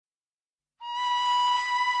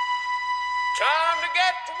Time to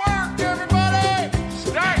get to work, everybody!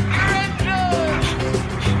 Start your engines!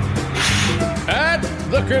 At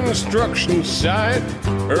the construction site,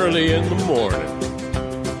 early in the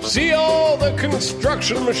morning, see all the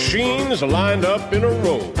construction machines lined up in a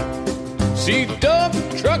row. See dump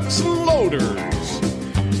trucks and loaders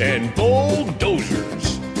and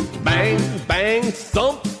bulldozers. Bang, bang,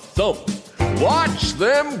 thump, thump. Watch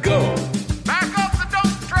them go. Back up the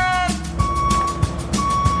dump truck!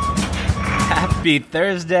 Happy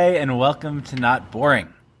Thursday and welcome to Not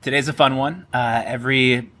Boring. Today's a fun one.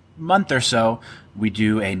 Every month or so, we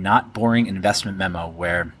do a Not Boring investment memo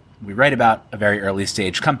where we write about a very early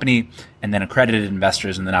stage company, and then accredited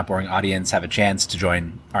investors in the Not Boring audience have a chance to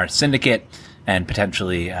join our syndicate and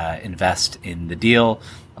potentially invest in the deal.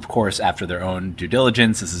 Of course, after their own due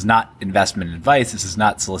diligence. This is not investment advice. This is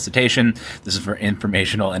not solicitation. This is for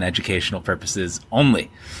informational and educational purposes only.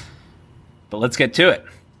 But let's get to it.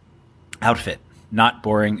 Outfit, Not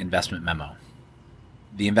Boring investment memo.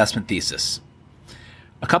 The investment thesis.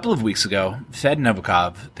 A couple of weeks ago, Fed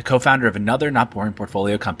Novikov, the co-founder of another Not Boring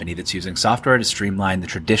portfolio company that's using software to streamline the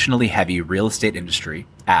traditionally heavy real estate industry,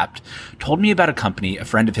 Apt, told me about a company a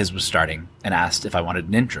friend of his was starting and asked if I wanted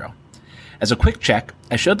an intro. As a quick check,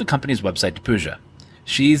 I showed the company's website to Pooja.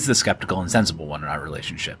 She's the skeptical and sensible one in our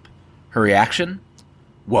relationship. Her reaction?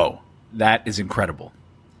 Whoa, that is incredible.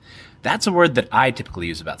 That's a word that I typically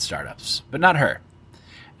use about startups, but not her.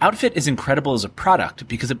 Outfit is incredible as a product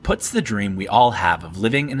because it puts the dream we all have of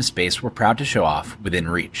living in a space we're proud to show off within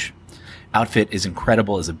reach. Outfit is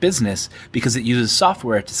incredible as a business because it uses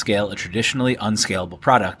software to scale a traditionally unscalable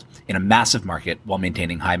product in a massive market while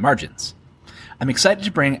maintaining high margins. I'm excited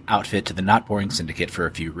to bring Outfit to the Not Boring Syndicate for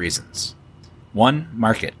a few reasons. 1.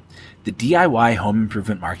 Market. The DIY home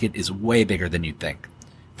improvement market is way bigger than you'd think.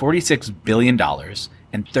 $46 billion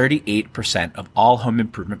and 38% of all home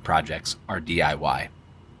improvement projects are DIY.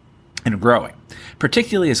 And growing,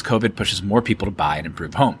 particularly as COVID pushes more people to buy and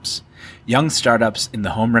improve homes. Young startups in the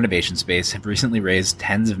home renovation space have recently raised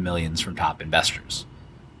tens of millions from top investors.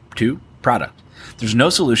 2. Product. There's no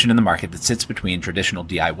solution in the market that sits between traditional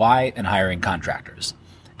DIY and hiring contractors.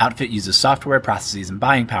 Outfit uses software, processes, and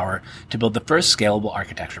buying power to build the first scalable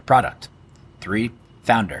architecture product. 3.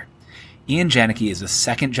 Founder. Ian Janicki is a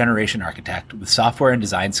second-generation architect with software and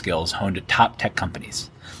design skills honed at top tech companies.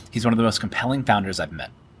 He's one of the most compelling founders I've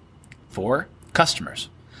met. 4. Customers.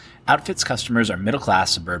 Outfit's customers are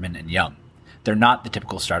middle-class, suburban, and young. They're not the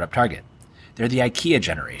typical startup target. They're the IKEA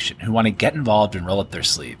generation who want to get involved and roll up their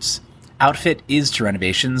sleeves. Outfit is to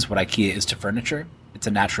renovations what IKEA is to furniture. It's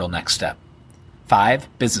a natural next step. 5.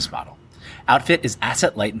 Business model. Outfit is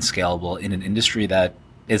asset-light and scalable in an industry that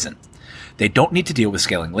isn't. They don't need to deal with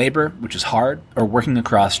scaling labor, which is hard, or working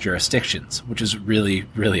across jurisdictions, which is really,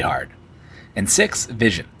 really hard. And 6.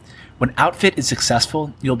 Vision. When Outfit is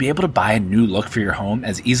successful, you'll be able to buy a new look for your home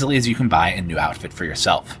as easily as you can buy a new outfit for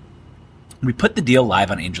yourself. We put the deal live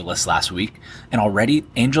on AngelList last week, and already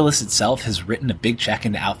AngelList itself has written a big check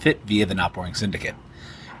into Outfit via the Not Boring Syndicate.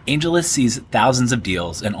 AngelList sees thousands of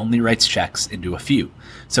deals and only writes checks into a few,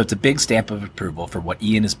 so it's a big stamp of approval for what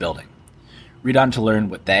Ian is building. Read on to learn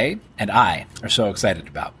what they, and I, are so excited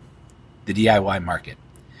about. The DIY market.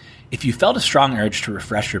 If you felt a strong urge to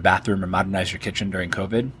refresh your bathroom or modernize your kitchen during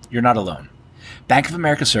COVID, you're not alone. Bank of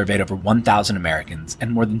America surveyed over 1,000 Americans,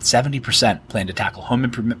 and more than 70% plan to tackle home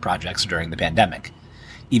improvement projects during the pandemic.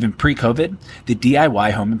 Even pre-COVID, the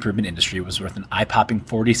DIY home improvement industry was worth an eye-popping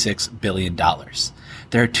 $46 billion.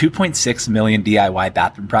 There are 2.6 million DIY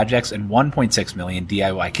bathroom projects and 1.6 million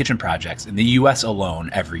DIY kitchen projects in the U.S.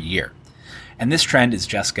 alone every year. And this trend is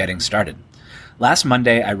just getting started. Last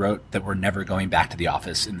Monday, I wrote that we're never going back to the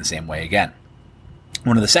office in the same way again.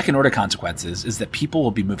 One of the second-order consequences is that people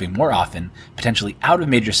will be moving more often, potentially out of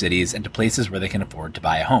major cities and to places where they can afford to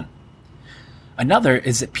buy a home. Another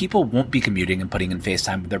is that people won't be commuting and putting in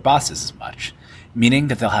FaceTime with their bosses as much, meaning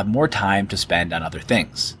that they'll have more time to spend on other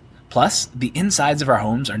things. Plus, the insides of our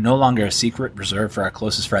homes are no longer a secret reserved for our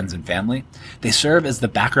closest friends and family. They serve as the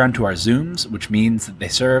background to our Zooms, which means that they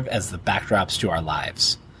serve as the backdrops to our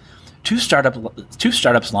lives. Two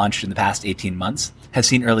startups launched in the past 18 months have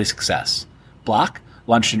seen early success. Block,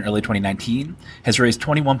 launched in early 2019, has raised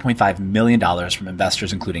 $21.5 million from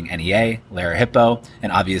investors including NEA, Lara Hippo,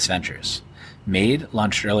 and Obvious Ventures. Made,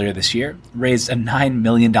 launched earlier this year, raised a $9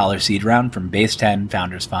 million seed round from Base 10,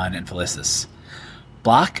 Founders Fund, and Felicis.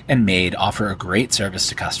 Block and Made offer a great service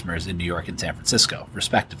to customers in New York and San Francisco,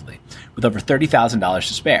 respectively, with over $30,000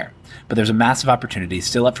 to spare, but there's a massive opportunity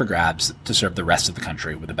still up for grabs to serve the rest of the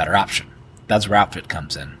country with a better option. That's where Outfit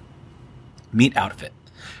comes in. Meet Outfit.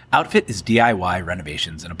 Outfit is DIY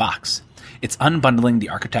renovations in a box. It's unbundling the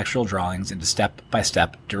architectural drawings into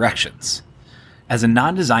step-by-step directions. As a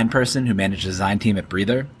non-design person who managed a design team at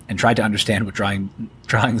Breather and tried to understand what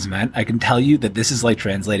drawings meant, I can tell you that this is like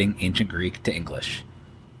translating ancient Greek to English.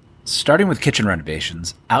 Starting with kitchen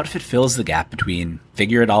renovations, Outfit fills the gap between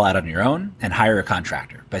figure it all out on your own and hire a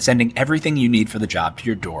contractor by sending everything you need for the job to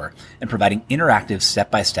your door and providing interactive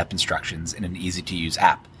step-by-step instructions in an easy-to-use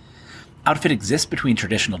app. Outfit exists between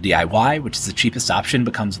traditional DIY, which is the cheapest option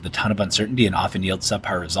but comes with a ton of uncertainty and often yields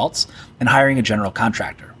subpar results, and hiring a general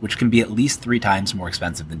contractor, which can be at least 3 times more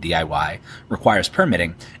expensive than DIY, requires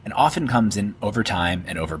permitting, and often comes in over time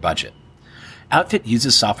and over budget. Outfit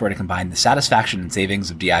uses software to combine the satisfaction and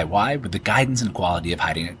savings of DIY with the guidance and quality of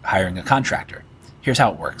hiring a contractor. Here's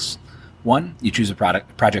how it works. 1, you choose a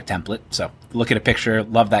project template. So look at a picture,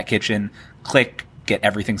 love that kitchen, click, get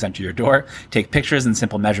everything sent to your door, take pictures and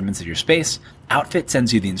simple measurements of your space. Outfit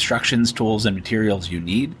sends you the instructions, tools, and materials you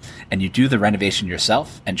need, and you do the renovation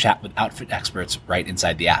yourself and chat with Outfit experts right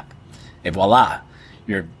inside the app. Et voila,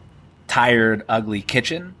 your tired, ugly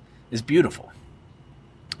kitchen is beautiful.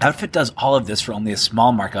 Outfit does all of this for only a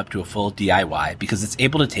small markup to a full DIY because it's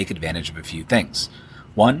able to take advantage of a few things.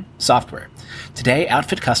 1, software. Today,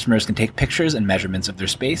 Outfit customers can take pictures and measurements of their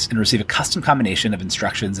space and receive a custom combination of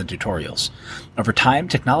instructions and tutorials. Over time,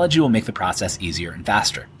 technology will make the process easier and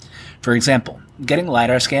faster. For example, getting a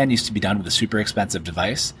LiDAR scan used to be done with a super expensive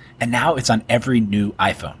device, and now it's on every new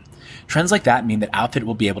iPhone. Trends like that mean that Outfit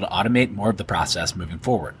will be able to automate more of the process moving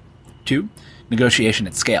forward. 2, negotiation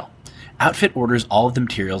at scale. Outfit orders all of the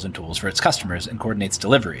materials and tools for its customers and coordinates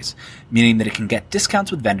deliveries, meaning that it can get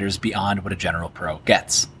discounts with vendors beyond what a general pro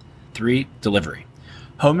gets. 3, delivery.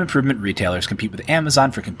 Home improvement retailers compete with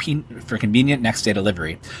Amazon for convenient next-day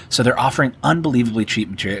delivery, so they're offering unbelievably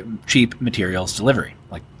cheap materials delivery,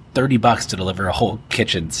 like $30 to deliver a whole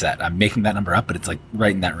kitchen set. I'm making that number up, but it's like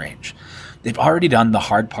right in that range. They've already done the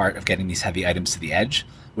hard part of getting these heavy items to the edge,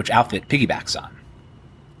 which Outfit piggybacks on.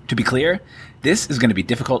 To be clear, this is going to be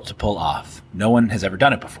difficult to pull off. No one has ever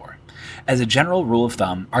done it before. As a general rule of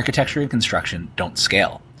thumb, architecture and construction don't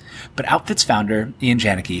scale. But Outfit's founder, Ian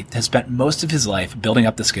Janicki, has spent most of his life building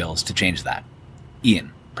up the skills to change that.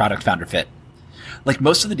 Ian, product founder fit. Like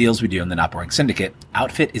most of the deals we do in the Not Boring Syndicate,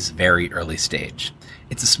 Outfit is very early stage.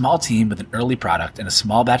 It's a small team with an early product and a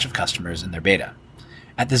small batch of customers in their beta.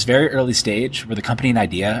 At this very early stage, where the company and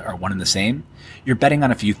idea are one and the same, you're betting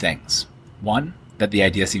on a few things. 1, that the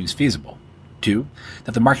idea seems feasible. 2,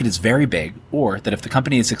 that the market is very big, or that if the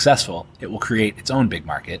company is successful, it will create its own big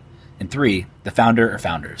market. And 3, the founder or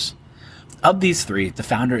founders. Of these 3, the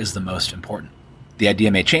founder is the most important. The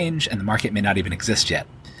idea may change, and the market may not even exist yet.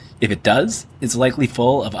 If it does, it's likely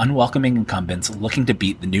full of unwelcoming incumbents looking to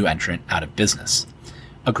beat the new entrant out of business.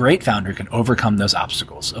 A great founder can overcome those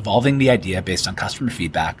obstacles, evolving the idea based on customer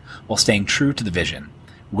feedback while staying true to the vision,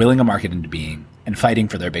 willing a market into being, and fighting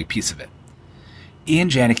for their big piece of it. Ian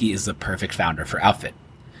Janicki is the perfect founder for Outfit.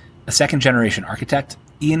 A second-generation architect,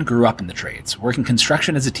 Ian grew up in the trades, working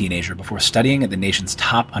construction as a teenager before studying at the nation's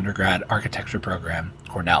top undergrad architecture program,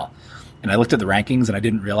 Cornell. And I looked at the rankings and I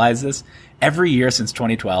didn't realize this. Every year since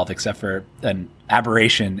 2012, except for an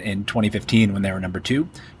aberration in 2015 when they were number 2,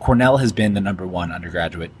 Cornell has been the number 1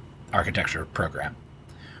 undergraduate architecture program.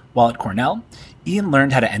 While at Cornell, Ian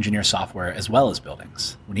learned how to engineer software as well as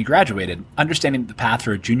buildings. When he graduated, understanding that the path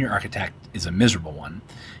for a junior architect is a miserable one,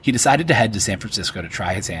 he decided to head to San Francisco to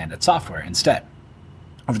try his hand at software instead.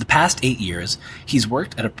 Over the past 8 years, he's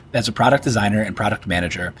worked as a product designer and product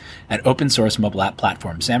manager at open source mobile app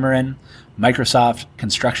platform Xamarin, Microsoft,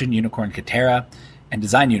 construction unicorn Katerra, and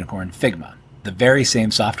design unicorn Figma, the very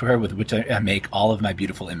same software with which I make all of my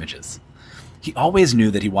beautiful images. He always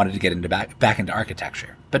knew that he wanted to get back into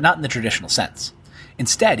architecture, but not in the traditional sense.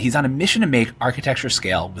 Instead, he's on a mission to make architecture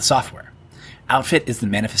scale with software. Outfit is the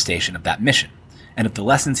manifestation of that mission, and of the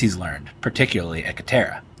lessons he's learned, particularly at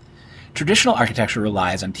Katerra. Traditional architecture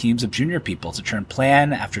relies on teams of junior people to churn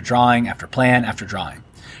plan after drawing after plan after drawing.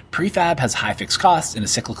 Prefab has high fixed costs in a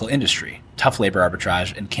cyclical industry, tough labor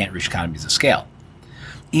arbitrage, and can't reach economies of scale.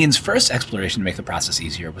 Ian's first exploration to make the process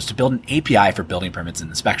easier was to build an API for building permits and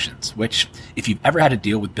inspections, which, if you've ever had to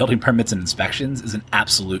deal with building permits and inspections, is an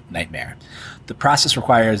absolute nightmare. The process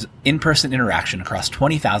requires in-person interaction across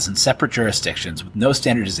 20,000 separate jurisdictions with no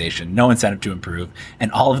standardization, no incentive to improve,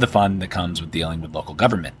 and all of the fun that comes with dealing with local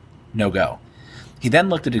government. No go. He then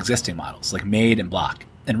looked at existing models like Made and Block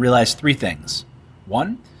and realized 3 things.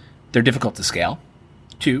 1, they're difficult to scale.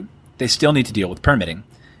 2, they still need to deal with permitting.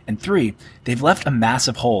 And 3, they've left a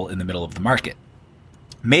massive hole in the middle of the market.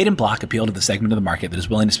 Made and Block appeal to the segment of the market that is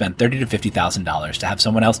willing to spend $30,000 to $50,000 to have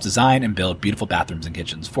someone else design and build beautiful bathrooms and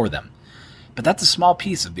kitchens for them. But that's a small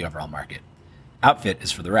piece of the overall market. Outfit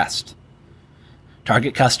is for the rest.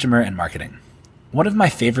 Target customer and marketing. One of my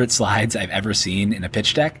favorite slides I've ever seen in a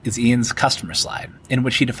pitch deck is Ian's customer slide, in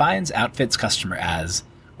which he defines Outfit's customer as,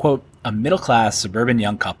 quote, a middle-class suburban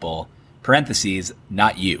young couple, parentheses,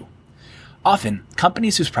 not you. Often,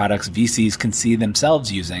 companies whose products VCs can see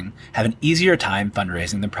themselves using have an easier time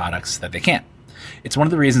fundraising than products that they can't. It's one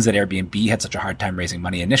of the reasons that Airbnb had such a hard time raising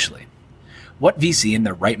money initially. What VC in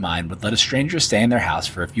their right mind would let a stranger stay in their house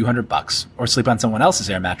for a few $100 or sleep on someone else's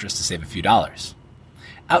air mattress to save a few dollars?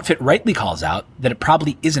 Outfit rightly calls out that it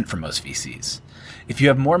probably isn't for most VCs. If you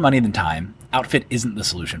have more money than time, Outfit isn't the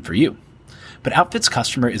solution for you. But Outfit's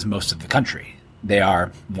customer is most of the country. They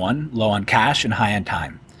are, 1, low on cash and high on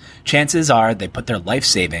time. Chances are they put their life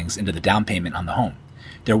savings into the down payment on the home.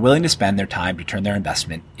 They're willing to spend their time to turn their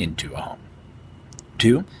investment into a home.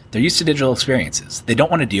 2, they're used to digital experiences. They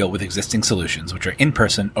don't want to deal with existing solutions, which are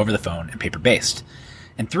in-person, over the phone, and paper-based.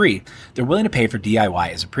 And 3, they're willing to pay for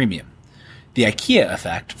DIY as a premium. The IKEA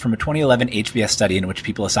effect, from a 2011 HBS study in which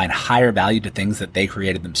people assign higher value to things that they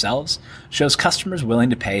created themselves, shows customers willing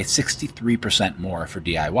to pay 63% more for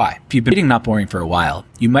DIY. If you've been reading Not Boring for a while,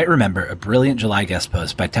 you might remember a brilliant July guest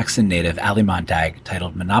post by Texan native Ali Montag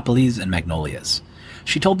titled Monopolies and Magnolias.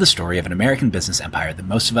 She told the story of an American business empire that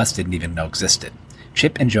most of us didn't even know existed,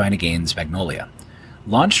 Chip and Joanna Gaines' Magnolia.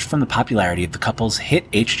 Launched from the popularity of the couple's hit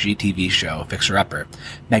HGTV show Fixer Upper,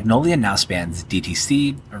 Magnolia now spans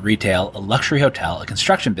DTC, a retail, a luxury hotel, a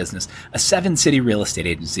construction business, a 7-city real estate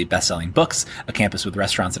agency, best-selling books, a campus with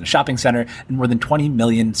restaurants and a shopping center, and more than 20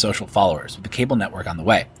 million social followers, with a cable network on the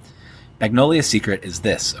way. Magnolia's secret is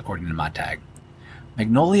this, according to Montag.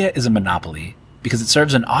 Magnolia is a monopoly because it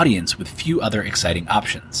serves an audience with few other exciting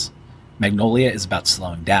options. Magnolia is about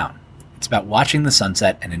slowing down. It's about watching the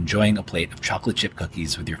sunset and enjoying a plate of chocolate chip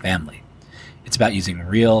cookies with your family. It's about using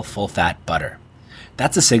real, full-fat butter.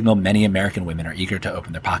 That's a signal many American women are eager to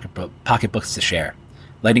open their pocketbooks to share.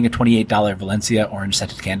 Lighting a $28 Valencia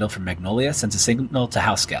orange-scented candle from Magnolia sends a signal to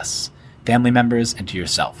house guests, family members, and to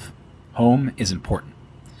yourself. Home is important.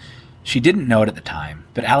 She didn't know it at the time,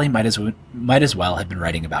 but Ali might as well have been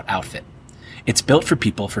writing about Outfit. It's built for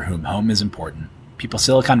people for whom home is important. People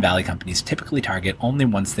Silicon Valley companies typically target only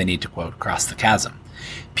once they need to, quote, cross the chasm.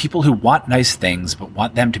 People who want nice things but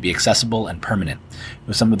want them to be accessible and permanent,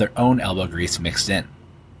 with some of their own elbow grease mixed in.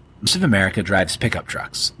 Most of America drives pickup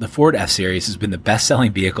trucks. The Ford F-Series has been the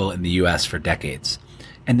best-selling vehicle in the U.S. for decades.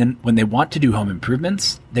 And then when they want to do home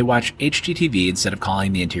improvements, they watch HGTV instead of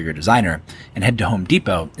calling the interior designer and head to Home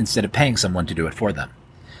Depot instead of paying someone to do it for them.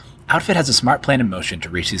 Outfit has a smart plan in motion to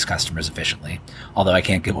reach these customers efficiently, although I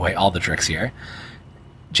can't give away all the tricks here.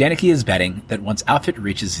 Janicki is betting that once Outfit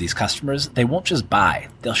reaches these customers, they won't just buy,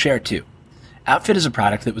 they'll share too. Outfit is a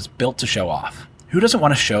product that was built to show off. Who doesn't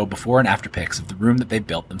want to show before and after pics of the room that they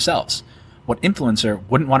built themselves? What influencer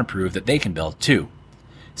wouldn't want to prove that they can build too?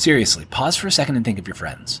 Seriously, pause for a second and think of your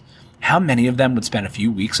friends. How many of them would spend a few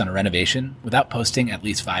weeks on a renovation without posting at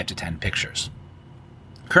least 5 to 10 pictures?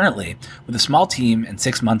 Currently, with a small team and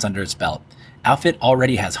 6 months under its belt, Outfit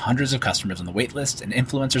already has hundreds of customers on the waitlist and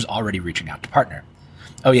influencers already reaching out to partner.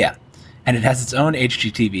 Oh yeah, and it has its own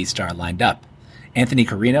HGTV star lined up. Anthony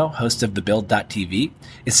Carino, host of TheBuild.tv,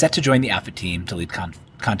 is set to join the Outfit team to lead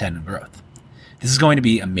content and growth. This is going to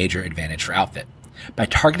be a major advantage for Outfit. By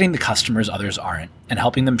targeting the customers others aren't and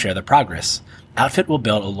helping them share their progress, Outfit will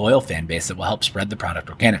build a loyal fan base that will help spread the product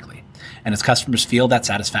organically. And as customers feel that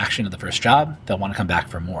satisfaction of the first job, they'll want to come back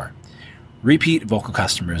for more. Repeat vocal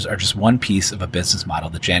customers are just one piece of a business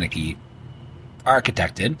model that Janicki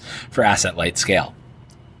architected for asset-light scale.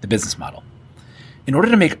 The business model. In order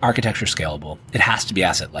to make architecture scalable, it has to be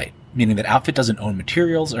asset-light, meaning that Outfit doesn't own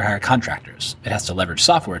materials or hire contractors. It has to leverage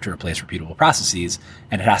software to replace repeatable processes,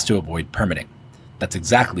 and it has to avoid permitting. That's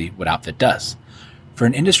exactly what Outfit does. For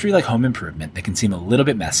an industry like home improvement that can seem a little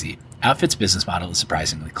bit messy, Outfit's business model is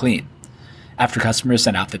surprisingly clean. After customers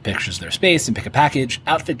send Outfit pictures of their space and pick a package,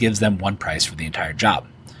 Outfit gives them one price for the entire job.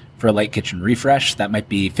 For a light kitchen refresh, that might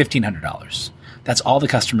be $1,500. That's all the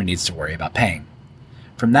customer needs to worry about paying.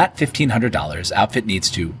 From that $1,500, Outfit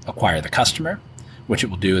needs to acquire the customer, which it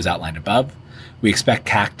will do as outlined above. We expect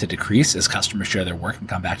CAC to decrease as customers share their work and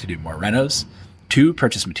come back to do more renos. 2,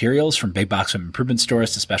 purchase materials from big box home improvement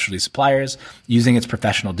stores to specialty suppliers using its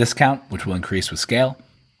professional discount, which will increase with scale.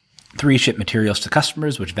 3, ship materials to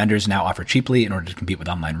customers, which vendors now offer cheaply in order to compete with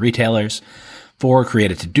online retailers. 4,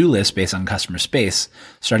 create a to-do list based on customer space,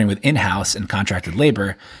 starting with in-house and contracted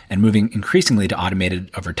labor and moving increasingly to automated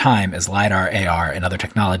over time as LiDAR, AR, and other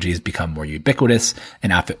technologies become more ubiquitous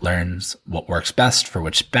and Outfit learns what works best for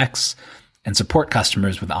which specs and support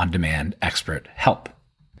customers with on-demand expert help.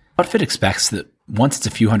 Outfit expects that once it's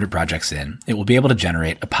a few hundred projects in, it will be able to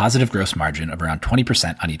generate a positive gross margin of around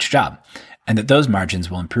 20% on each job, and that those margins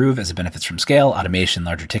will improve as it benefits from scale, automation,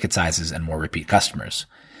 larger ticket sizes, and more repeat customers.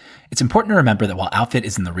 It's important to remember that while Outfit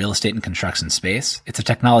is in the real estate and construction space, it's a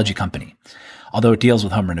technology company. Although it deals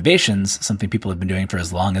with home renovations, something people have been doing for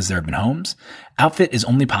as long as there have been homes, Outfit is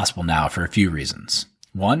only possible now for a few reasons.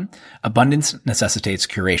 1, abundance necessitates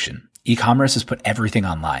curation. E-commerce has put everything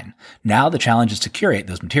online. Now the challenge is to curate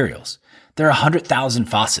those materials. There are 100,000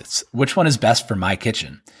 faucets. Which one is best for my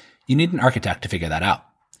kitchen? You need an architect to figure that out.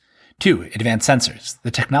 2, advanced sensors. The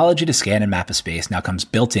technology to scan and map a space now comes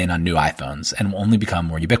built in on new iPhones and will only become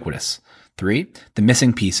more ubiquitous. 3, the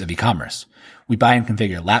missing piece of e-commerce. We buy and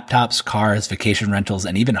configure laptops, cars, vacation rentals,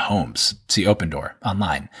 and even homes, see Opendoor,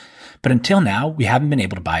 online. But until now, we haven't been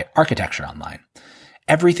able to buy architecture online.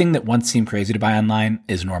 Everything that once seemed crazy to buy online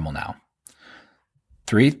is normal now.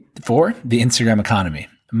 4, the Instagram economy.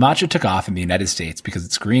 Matcha took off in the United States because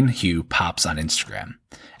its green hue pops on Instagram.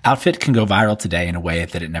 Outfit can go viral today in a way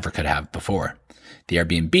that it never could have before. The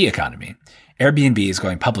Airbnb economy. Airbnb is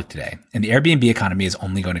going public today, and the Airbnb economy is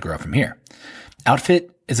only going to grow from here. Outfit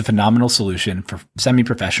is a phenomenal solution for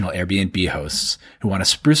semi-professional Airbnb hosts who want to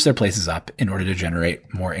spruce their places up in order to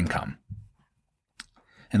generate more income.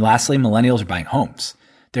 And lastly, millennials are buying homes.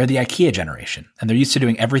 They're the IKEA generation, and they're used to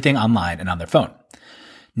doing everything online and on their phone.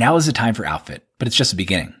 Now is the time for Outfit, but it's just the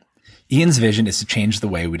beginning. Ian's vision is to change the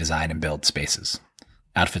way we design and build spaces.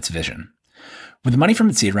 Outfit's vision. With the money from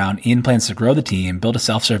its seed round, Ian plans to grow the team, build a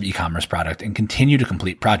self-serve e-commerce product, and continue to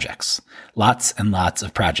complete projects. Lots and lots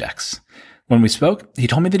of projects. When we spoke, he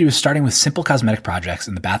told me that he was starting with simple cosmetic projects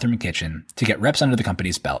in the bathroom and kitchen to get reps under the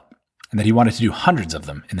company's belt, and that he wanted to do hundreds of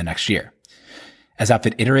them in the next year. As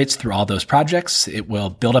Outfit iterates through all those projects, it will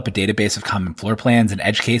build up a database of common floor plans and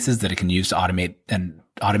edge cases that it can use to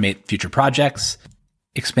automate future projects,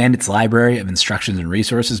 expand its library of instructions and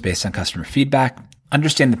resources based on customer feedback,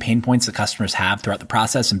 understand the pain points that customers have throughout the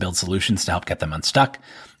process and build solutions to help get them unstuck,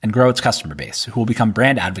 and grow its customer base, who will become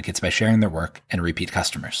brand advocates by sharing their work and repeat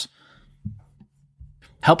customers.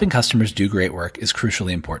 Helping customers do great work is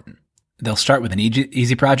crucially important. They'll start with an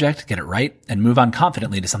easy project, get it right, and move on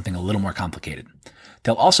confidently to something a little more complicated.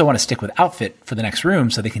 They'll also want to stick with Outfit for the next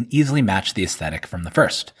room so they can easily match the aesthetic from the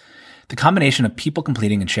first. The combination of people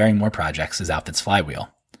completing and sharing more projects is Outfit's flywheel.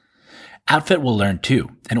 Outfit will learn too,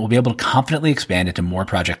 and it will be able to confidently expand into more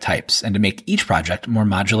project types and to make each project more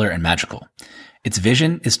modular and magical. Its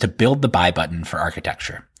vision is to build the buy button for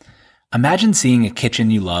architecture. Imagine seeing a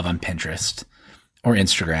kitchen you love on Pinterest or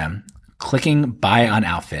Instagram, clicking buy on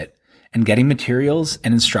Outfit, and getting materials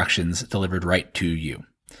and instructions delivered right to you.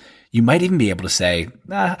 You might even be able to say,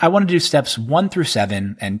 I want to do steps 1 through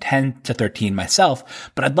 7 and 10 to 13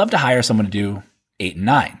 myself, but I'd love to hire someone to do 8 and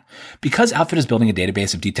 9. Because Outfit is building a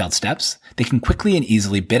database of detailed steps, they can quickly and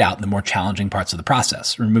easily bid out the more challenging parts of the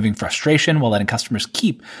process, removing frustration while letting customers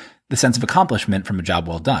keep the sense of accomplishment from a job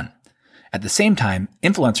well done. At the same time,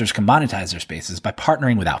 influencers can monetize their spaces by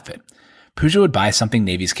partnering with Outfit. Pooja would buy Something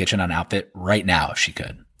Navy's kitchen on Outfit right now if she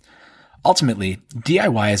could. Ultimately,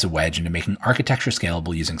 DIY is a wedge into making architecture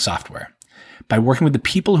scalable using software. By working with the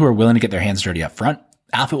people who are willing to get their hands dirty up front,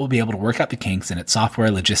 Outfit will be able to work out the kinks in its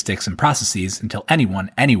software, logistics, and processes until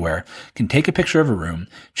anyone, anywhere, can take a picture of a room,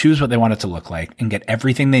 choose what they want it to look like, and get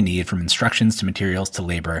everything they need from instructions to materials to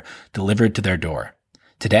labor delivered to their door.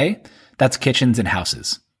 Today, that's kitchens and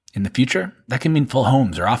houses. In the future, that can mean full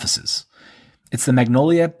homes or offices. It's the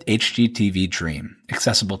Magnolia HGTV dream,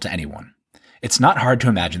 accessible to anyone. It's not hard to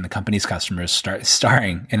imagine the company's customers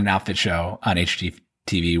starring in an Outfit show on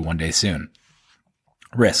HGTV one day soon.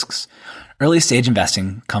 Risks. Early stage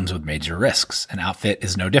investing comes with major risks, and Outfit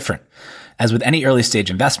is no different. As with any early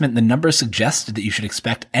stage investment, the numbers suggest that you should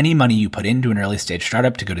expect any money you put into an early stage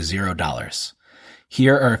startup to go to $0.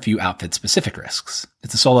 Here are a few Outfit specific risks.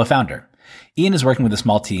 It's a solo founder. Ian is working with a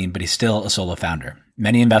small team, but he's still a solo founder.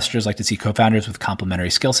 Many investors like to see co-founders with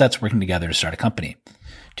complementary skill sets working together to start a company.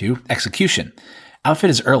 2, execution. Outfit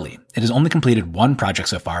is early. It has only completed one project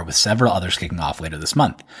so far, with several others kicking off later this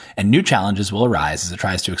month, and new challenges will arise as it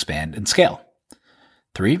tries to expand and scale.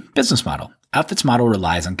 3, business model. Outfit's model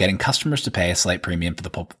relies on getting customers to pay a slight premium for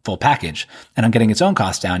the full package and on getting its own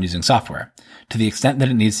costs down using software. To the extent that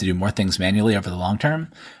it needs to do more things manually over the long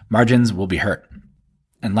term, margins will be hurt.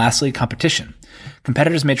 And lastly, competition.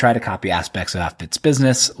 Competitors may try to copy aspects of Outfit's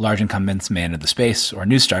business, large incumbents may enter the space, or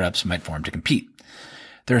new startups might form to compete.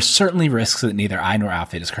 There are certainly risks that neither I nor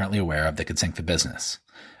Outfit is currently aware of that could sink the business.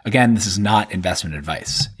 Again, this is not investment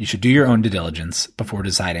advice. You should do your own due diligence before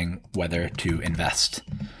deciding whether to invest.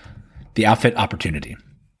 The Outfit opportunity.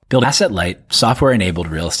 Building asset-light, software-enabled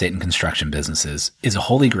real estate and construction businesses is a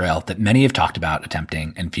holy grail that many have talked about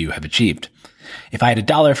attempting and few have achieved. If I had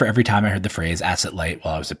 $1 for every time I heard the phrase asset-light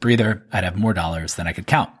while I was at Breather, I'd have more dollars than I could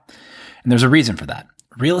count. And there's a reason for that.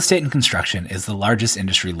 Real estate and construction is the largest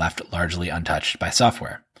industry left largely untouched by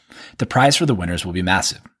software. The prize for the winners will be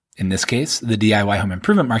massive. In this case, the DIY home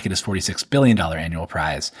improvement market is $46 billion annual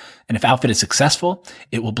prize, and if Outfit is successful,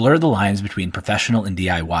 it will blur the lines between professional and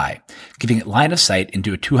DIY, giving it line of sight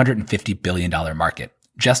into a $250 billion market,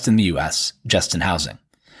 just in the US, just in housing.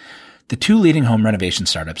 The two leading home renovation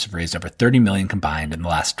startups have raised over $30 million combined in the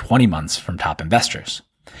last 20 months from top investors.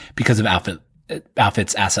 Because of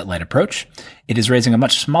Outfit's asset-light approach, it is raising a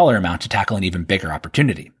much smaller amount to tackle an even bigger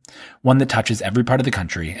opportunity, one that touches every part of the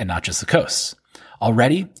country and not just the coasts.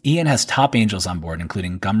 Already, Ian has top angels on board,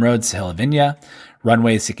 including Gumroad Sahil Vinya,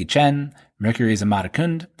 Runway's Siki Chen, Mercury's Amada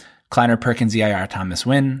Kund, Kleiner Perkins EIR Thomas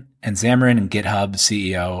Wynn, and Xamarin and GitHub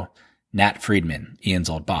CEO Nat Friedman,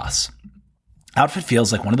 Ian's old boss. Outfit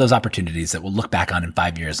feels like one of those opportunities that we'll look back on in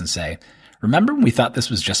 5 years and say, remember when we thought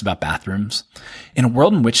this was just about bathrooms? In a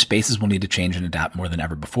world in which spaces will need to change and adapt more than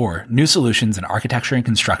ever before, new solutions in architecture and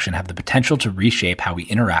construction have the potential to reshape how we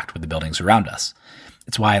interact with the buildings around us.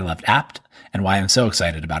 It's why I loved Apt and why I'm so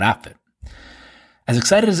excited about Outfit. As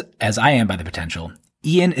excited as I am by the potential,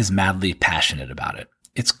 Ian is madly passionate about it.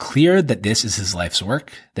 It's clear that this is his life's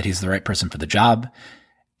work, that he's the right person for the job,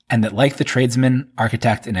 and that like the tradesman,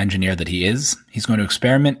 architect, and engineer that he is, he's going to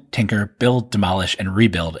experiment, tinker, build, demolish, and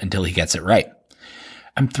rebuild until he gets it right.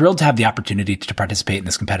 I'm thrilled to have the opportunity to participate in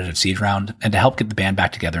this competitive seed round and to help get the band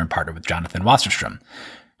back together and partner with Jonathan Wasserstrom,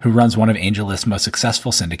 who runs one of AngelList's most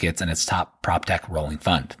successful syndicates and its top PropTech rolling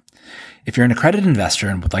fund. If you're an accredited investor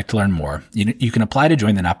and would like to learn more, you can apply to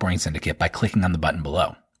join the Not Boring Syndicate by clicking on the button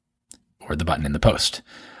below, or the button in the post.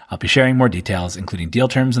 I'll be sharing more details, including deal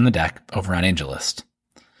terms in the deck, over on AngelList.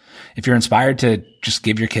 If you're inspired to just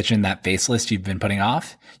give your kitchen that facelift you've been putting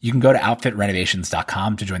off, you can go to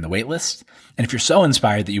outfitrenovations.com to join the waitlist. And if you're so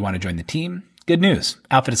inspired that you want to join the team, good news,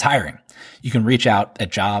 Outfit is hiring. You can reach out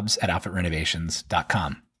at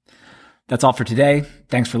jobs@outfitrenovations.com. That's all for today.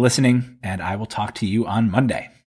 Thanks for listening, and I will talk to you on Monday.